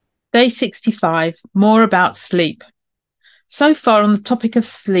Day 65, more about sleep. So far on the topic of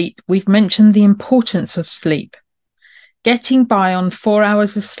sleep, we've mentioned the importance of sleep. Getting by on 4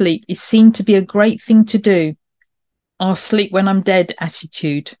 hours of sleep is seen to be a great thing to do. I'll sleep when I'm dead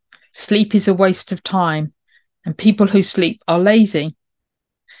attitude. Sleep is a waste of time, and people who sleep are lazy.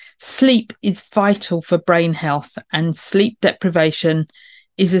 Sleep is vital for brain health, and sleep deprivation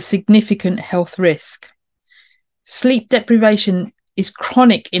is a significant health risk. Sleep deprivation is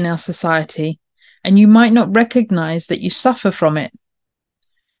chronic in our society, and you might not recognize that you suffer from it.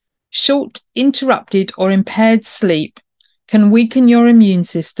 Short, interrupted, or impaired sleep can weaken your immune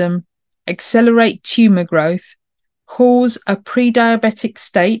system, accelerate tumor growth, cause a pre-diabetic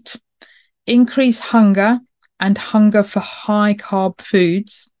state, increase hunger and hunger for high-carb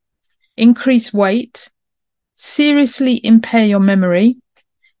foods, increase weight, seriously impair your memory.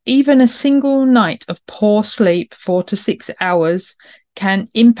 Even a single night of poor sleep, 4 to 6 hours, can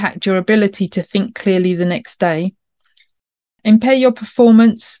impact your ability to think clearly the next day, impair your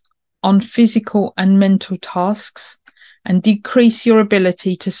performance on physical and mental tasks, and decrease your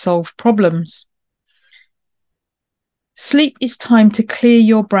ability to solve problems. Sleep is time to clear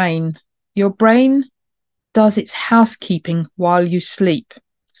your brain. Your brain does its housekeeping while you sleep.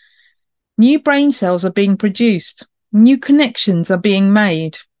 New brain cells are being produced. New connections are being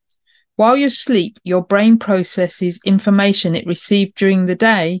made. While you sleep, your brain processes information it received during the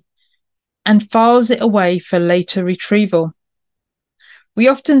day and files it away for later retrieval. We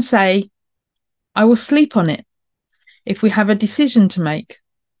often say, "I will sleep on it," if we have a decision to make.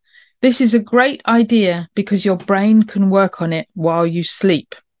 This is a great idea because your brain can work on it while you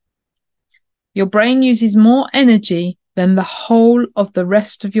sleep. Your brain uses more energy than the whole of the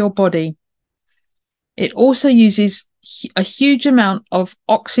rest of your body. It also uses a huge amount of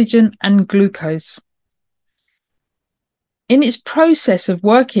oxygen and glucose. In its process of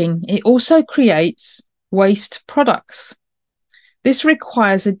working, it also creates waste products. This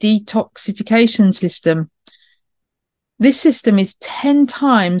requires a detoxification system. This system is 10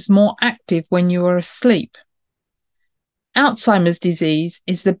 times more active when you are asleep. Alzheimer's disease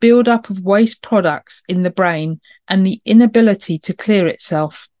is the buildup of waste products in the brain and the inability to clear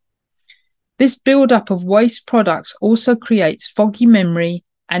itself. This buildup of waste products also creates foggy memory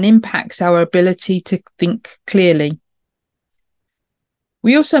and impacts our ability to think clearly.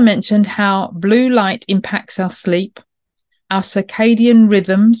 We also mentioned how blue light impacts our sleep, our circadian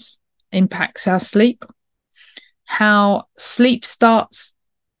rhythms impacts our sleep, how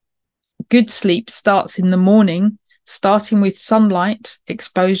good sleep starts in the morning, starting with sunlight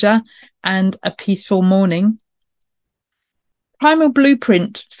exposure and a peaceful morning. Primal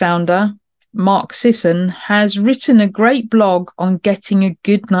Blueprint founder Mark Sisson has written a great blog on getting a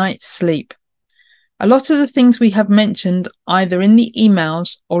good night's sleep. A lot of the things we have mentioned either in the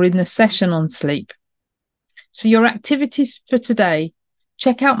emails or in the session on sleep. So your activities for today,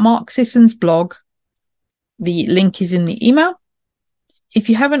 check out Mark Sisson's blog. The link is in the email. If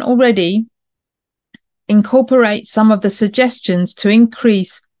you haven't already, incorporate some of the suggestions to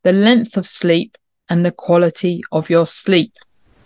increase the length of sleep and the quality of your sleep.